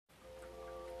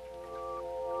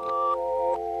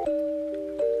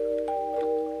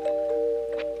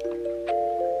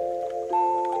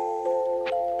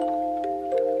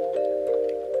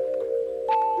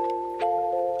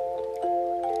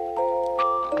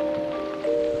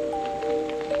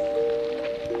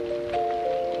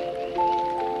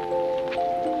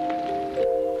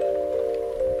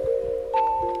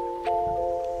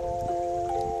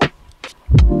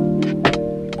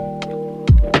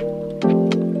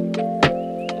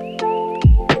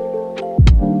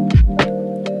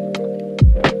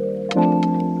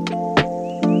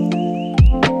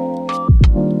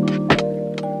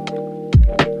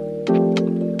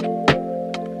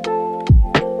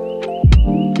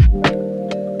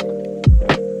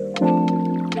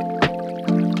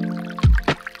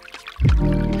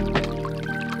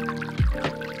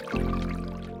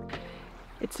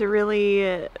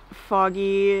really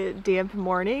foggy, damp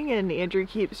morning, and Andrew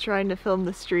keeps trying to film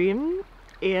the stream,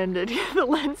 and the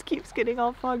lens keeps getting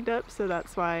all fogged up, so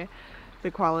that's why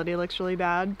the quality looks really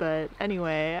bad. But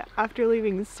anyway, after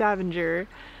leaving Stavanger,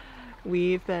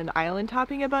 we've been island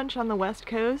hopping a bunch on the west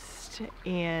coast,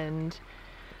 and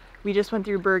we just went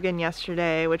through Bergen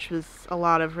yesterday, which was a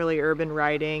lot of really urban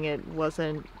riding. It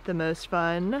wasn't the most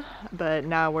fun, but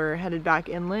now we're headed back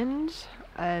inland,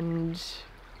 and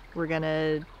we're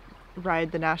gonna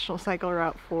ride the National Cycle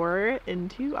Route 4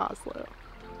 into Oslo.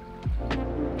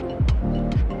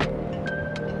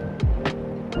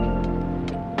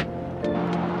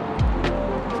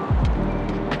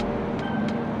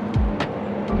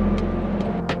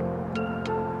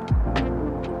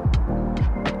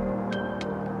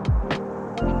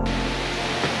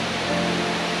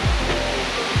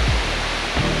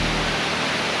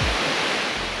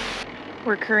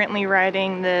 We're currently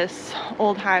riding this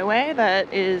old highway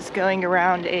that is going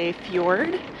around a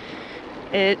fjord.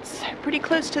 It's pretty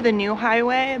close to the new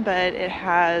highway, but it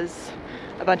has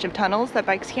a bunch of tunnels that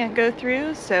bikes can't go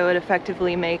through, so it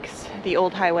effectively makes the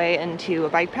old highway into a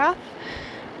bike path,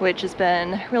 which has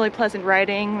been really pleasant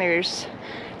riding. There's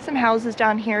some houses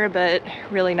down here, but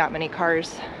really not many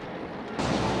cars.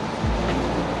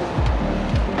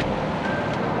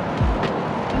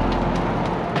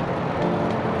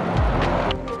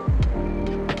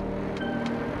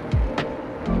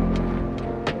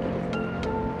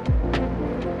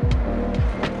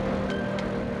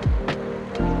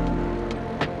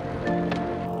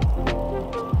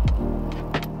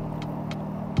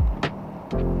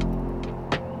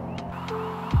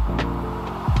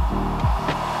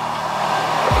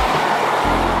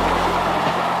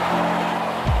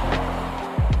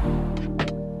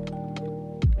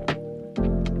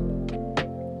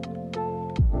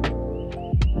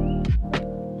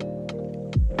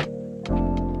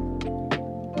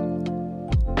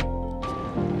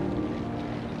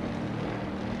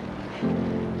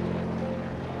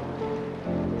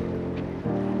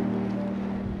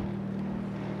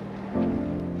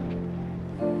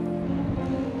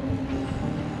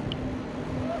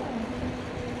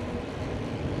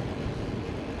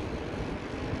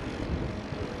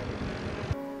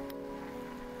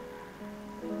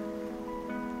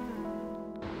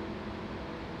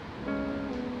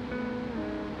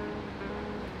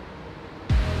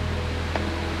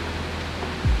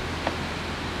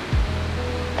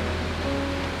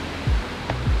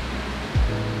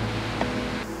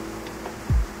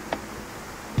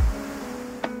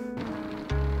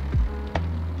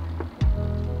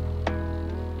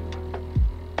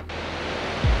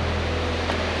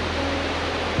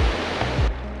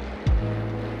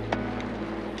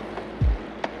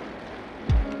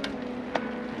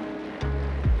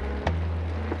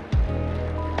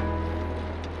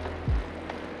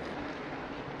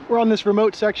 We're on this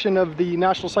remote section of the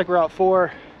National Cycle Route 4,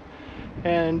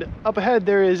 and up ahead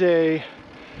there is a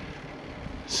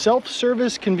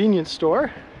self-service convenience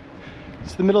store.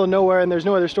 It's the middle of nowhere and there's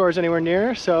no other stores anywhere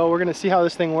near, so we're gonna see how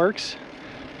this thing works.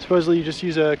 Supposedly you just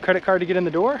use a credit card to get in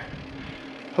the door.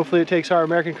 Hopefully it takes our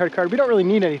American credit card. We don't really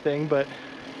need anything, but...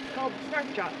 It's called the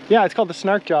Snark Drop. Yeah, it's called the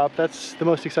Snark Drop. That's the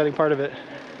most exciting part of it.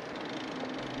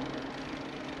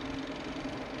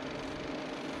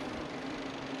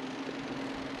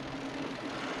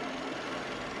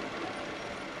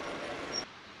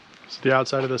 The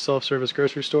outside of the self-service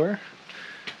grocery store.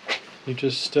 You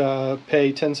just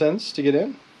pay 10 cents to get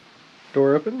in.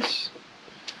 Door opens.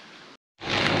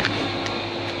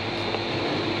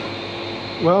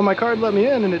 Well, my card let me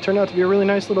in and it turned out to be a really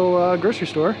nice little grocery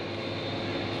store.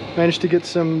 Managed to get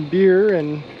some beer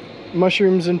and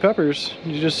mushrooms and peppers.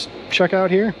 You just check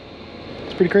out here.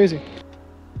 It's pretty crazy.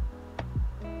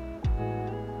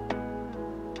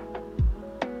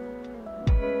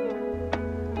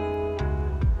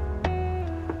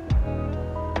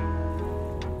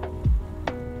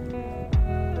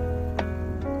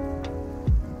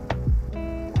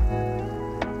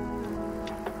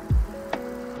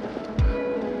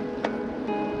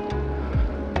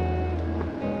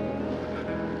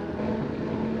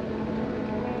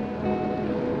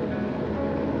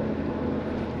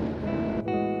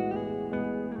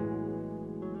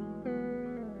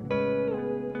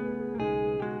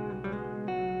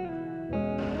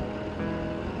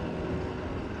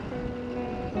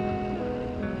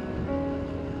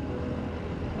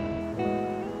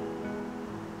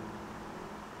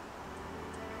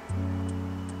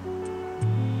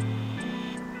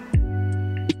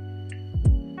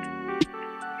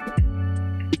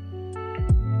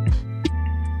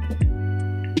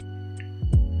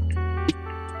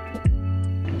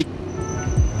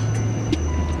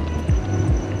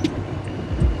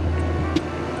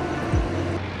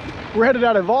 We're headed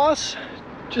out of Voss.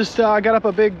 Just got up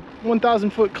a big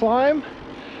 1,000-foot climb.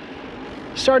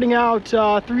 Starting out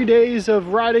 3 days of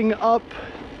riding up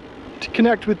to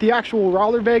connect with the actual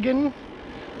Rallarvegen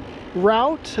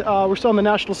route. We're still on the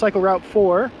National Cycle Route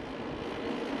 4.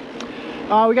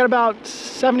 We got about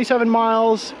 77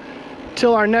 miles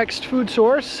till our next food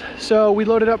source. So we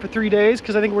loaded up for 3 days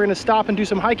because I think we're gonna stop and do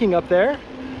some hiking up there.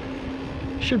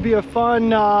 Should be a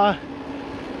fun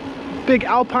big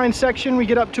alpine section. We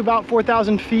get up to about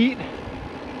 4,000 feet.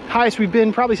 Highest we've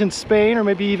been probably since Spain or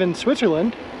maybe even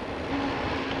Switzerland.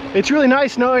 It's really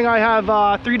nice knowing I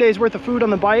have 3 days worth of food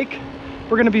on the bike.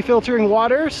 We're gonna be filtering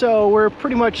water, so we're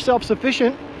pretty much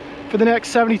self-sufficient for the next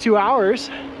 72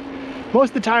 hours. Most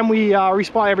of the time we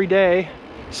resupply every day,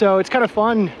 so it's kind of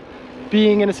fun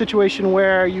being in a situation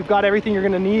where you've got everything you're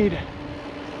gonna need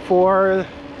for a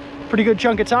pretty good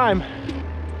chunk of time.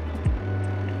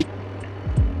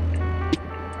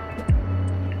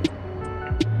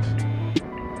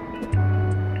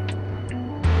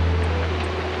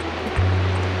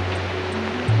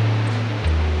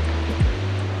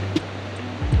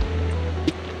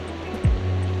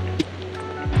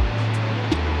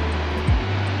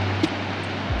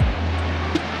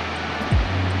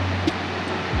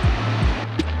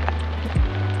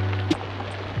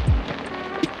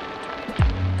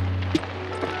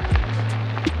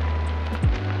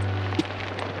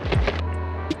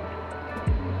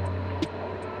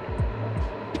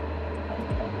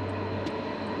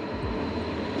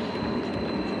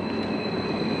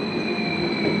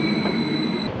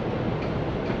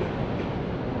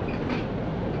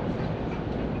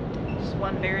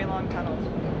 One very long tunnel.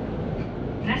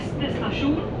 Neste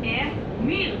stasjon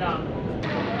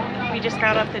Myrdal. We just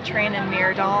got off the train in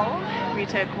Myrdal. We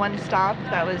took one stop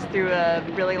that was through a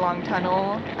really long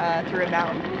tunnel through a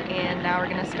mountain, and now we're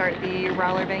going to start the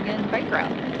Rallarvegen bike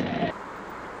route.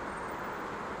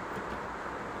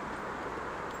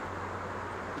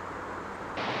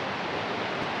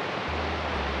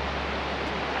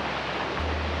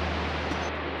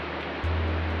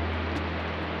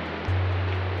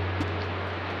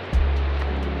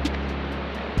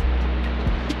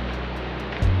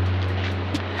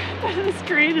 This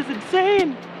screen is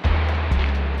insane.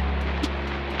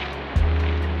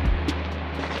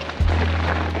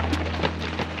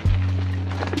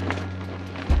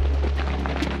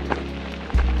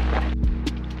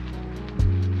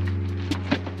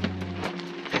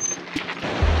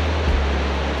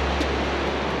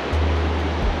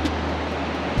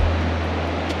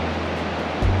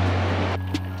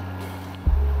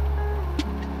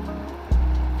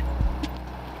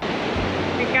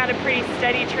 Got a pretty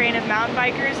steady train of mountain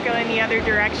bikers going the other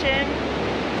direction.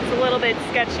 It's a little bit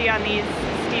sketchy on these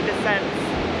steep ascents.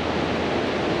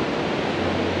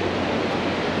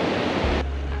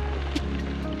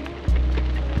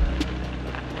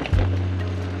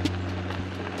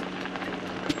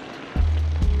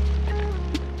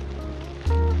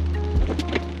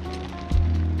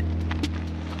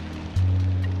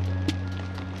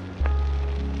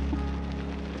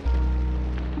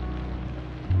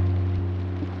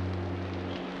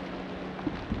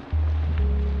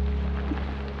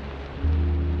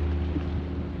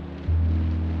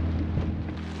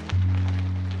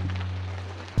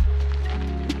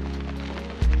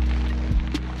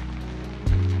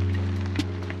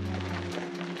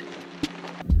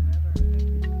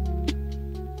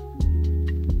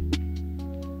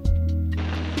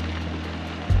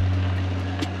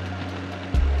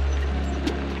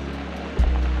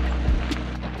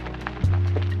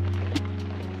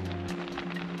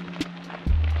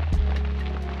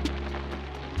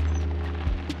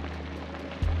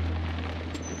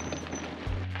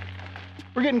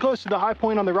 We're getting close to the high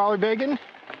point on the Rallarvegen.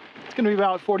 It's going to be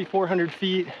about 4,400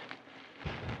 feet.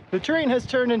 The terrain has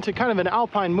turned into kind of an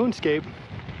alpine moonscape.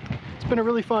 It's been a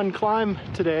really fun climb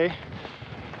today.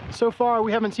 So far,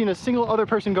 we haven't seen a single other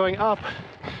person going up.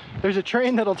 There's a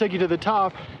train that'll take you to the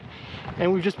top,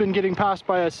 and we've just been getting passed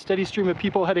by a steady stream of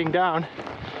people heading down.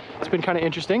 It's been kind of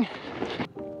interesting.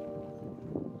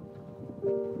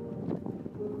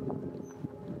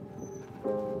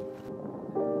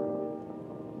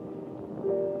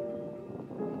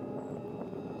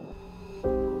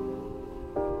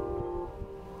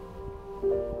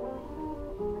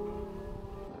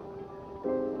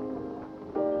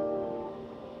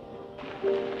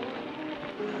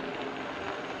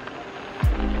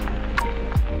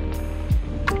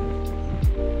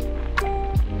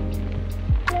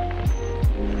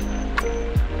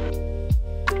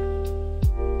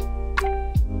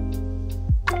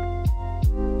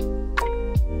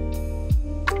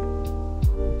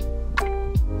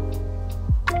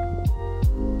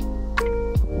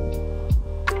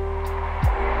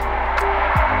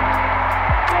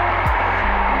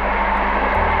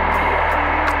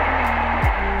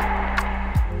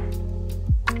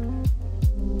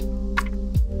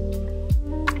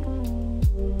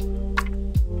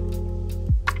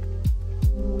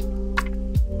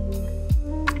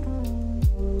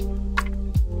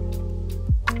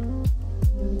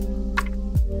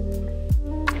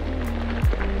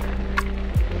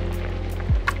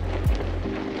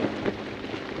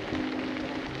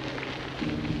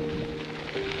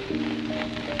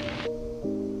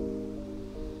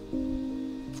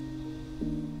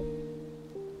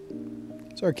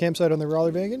 It's our campsite on the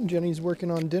Rallarvegen. Jenny's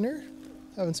working on dinner,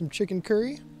 having some chicken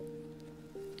curry,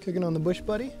 cooking on the bush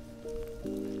buddy.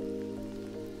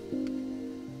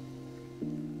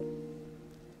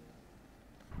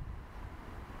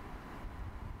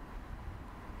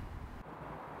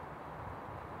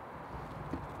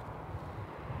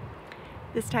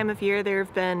 This time of year there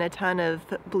have been a ton of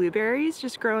blueberries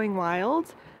just growing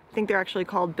wild. I think they're actually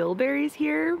called bilberries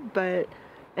here, but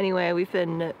anyway, we've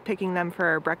been picking them for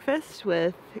our breakfast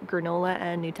with granola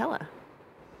and Nutella.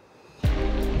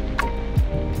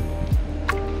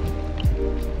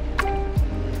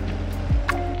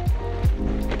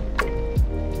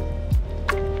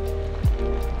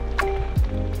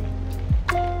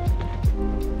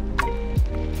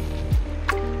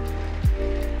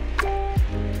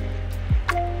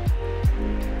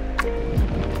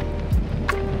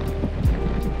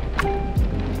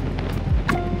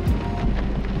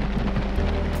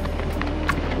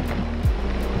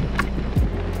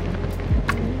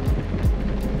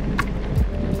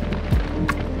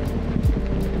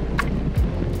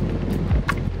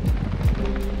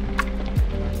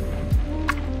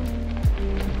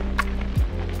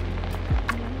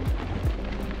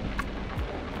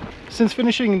 Since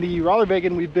finishing the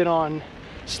Rallarvegen, we've been on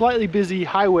slightly busy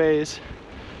highways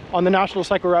on the National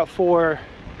Cycle Route 4.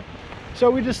 So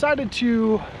we decided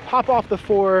to hop off the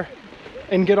 4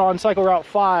 and get on Cycle Route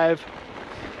 5,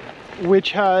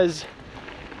 which has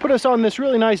put us on this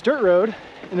really nice dirt road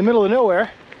in the middle of nowhere.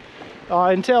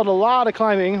 Entailed a lot of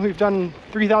climbing. We've done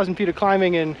 3,000 feet of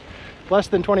climbing in less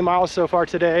than 20 miles so far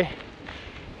today,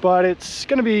 but it's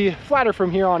going to be flatter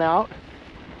from here on out.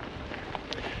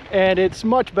 And it's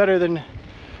much better than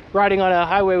riding on a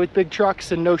highway with big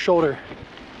trucks and no shoulder.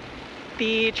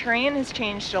 The terrain has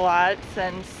changed a lot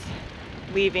since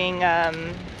leaving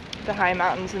the high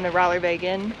mountains in the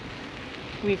Rallarvegen.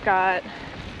 We've got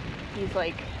these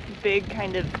like big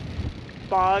kind of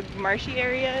bog marshy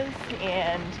areas,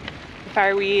 and the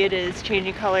fireweed is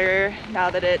changing color now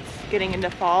that it's getting into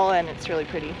fall, and it's really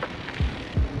pretty.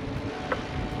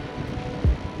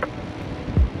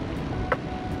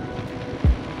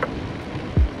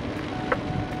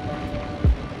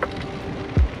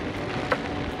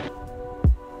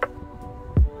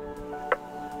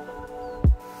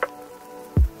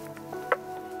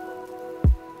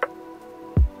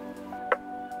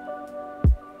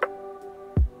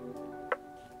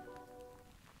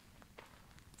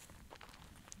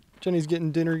 Jenny's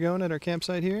getting dinner going at our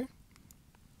campsite here.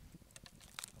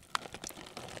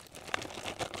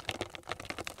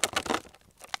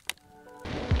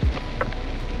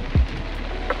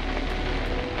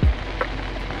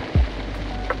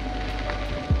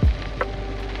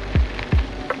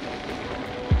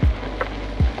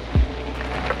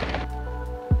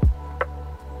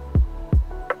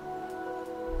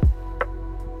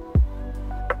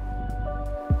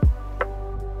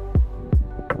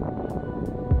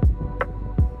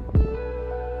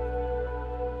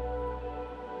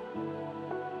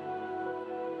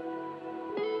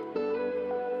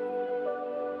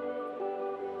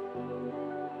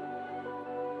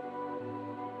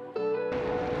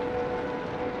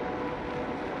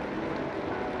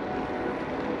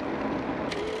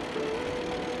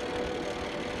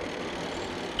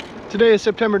 Today is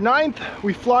September 9th.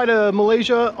 We fly to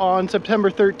Malaysia on September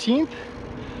 13th.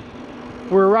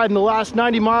 We're riding the last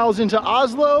 90 miles into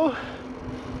Oslo.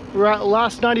 We're at the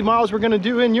last 90 miles we're gonna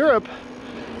do in Europe.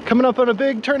 Coming up on a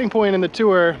big turning point in the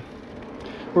tour.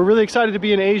 We're really excited to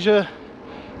be in Asia,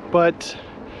 but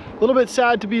a little bit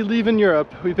sad to be leaving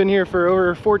Europe. We've been here for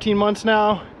over 14 months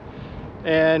now,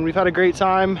 and we've had a great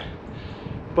time,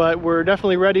 but we're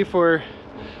definitely ready for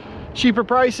cheaper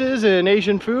prices and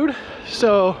Asian food.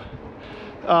 So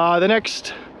the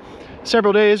next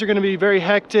several days are going to be very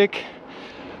hectic.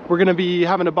 We're going to be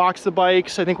having to box the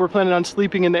bikes. I think we're planning on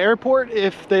sleeping in the airport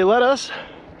if they let us,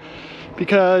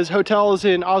 because hotels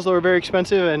in Oslo are very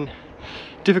expensive and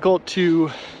difficult to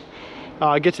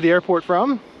get to the airport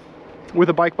from with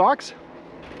a bike box.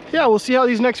 Yeah, we'll see how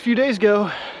these next few days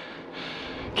go.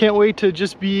 Can't wait to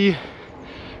just be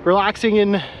relaxing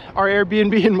in our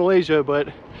Airbnb in Malaysia, but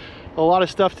a lot of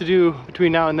stuff to do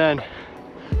between now and then.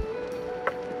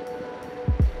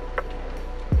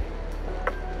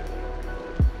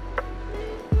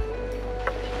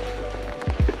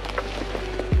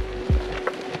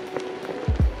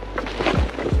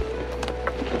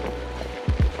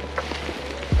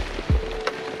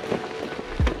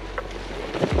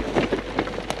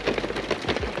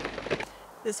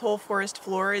 This whole forest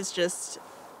floor is just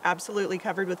absolutely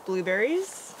covered with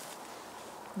blueberries.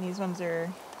 And these ones are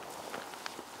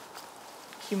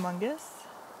humongous.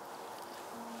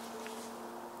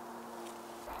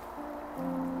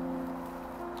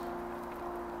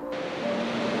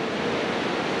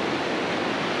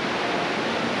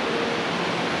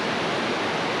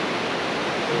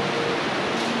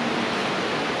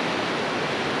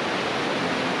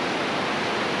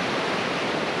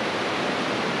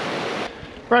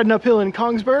 Riding uphill in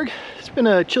Kongsberg. It's been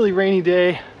a chilly, rainy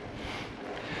day.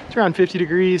 It's around 50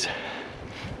 degrees.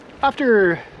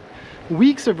 After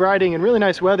weeks of riding in really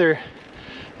nice weather,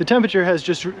 the temperature has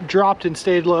just dropped and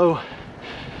stayed low.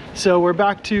 So we're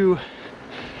back to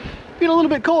being a little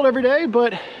bit cold every day,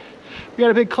 but we got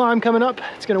a big climb coming up.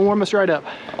 It's gonna warm us right up.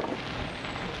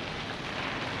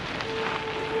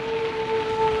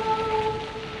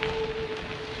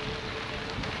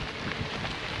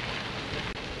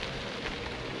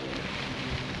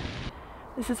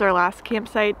 This is our last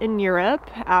campsite in Europe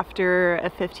after a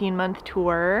 15-month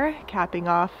tour, capping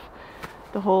off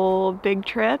the whole big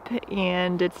trip.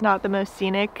 And it's not the most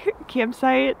scenic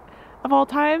campsite of all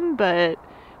time, but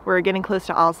we're getting close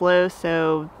to Oslo,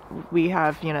 so we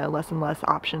have, you know, less and less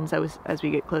options as we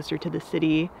get closer to the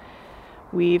city.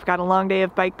 We've got a long day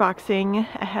of bike boxing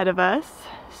ahead of us,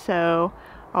 so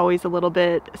always a little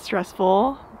bit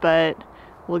stressful, but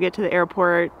we'll get to the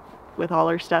airport with all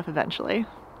our stuff eventually.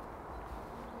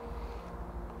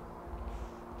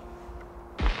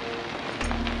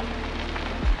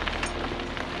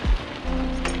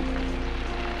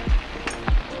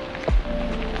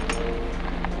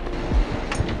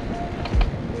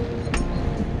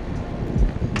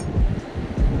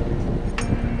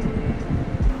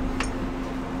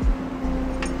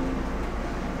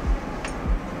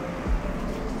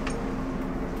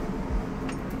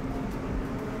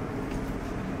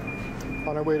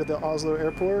 On our way to the Oslo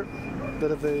airport,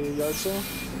 bit of a yard sale.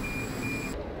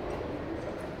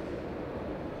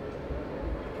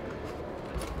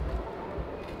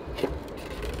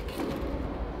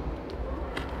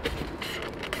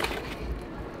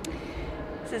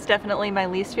 This is definitely my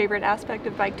least favorite aspect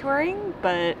of bike touring,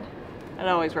 but it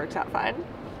always works out fine.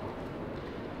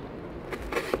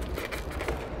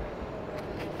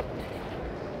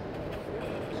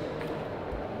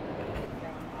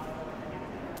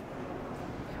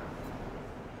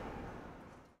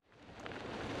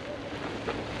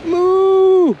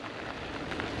 Moo!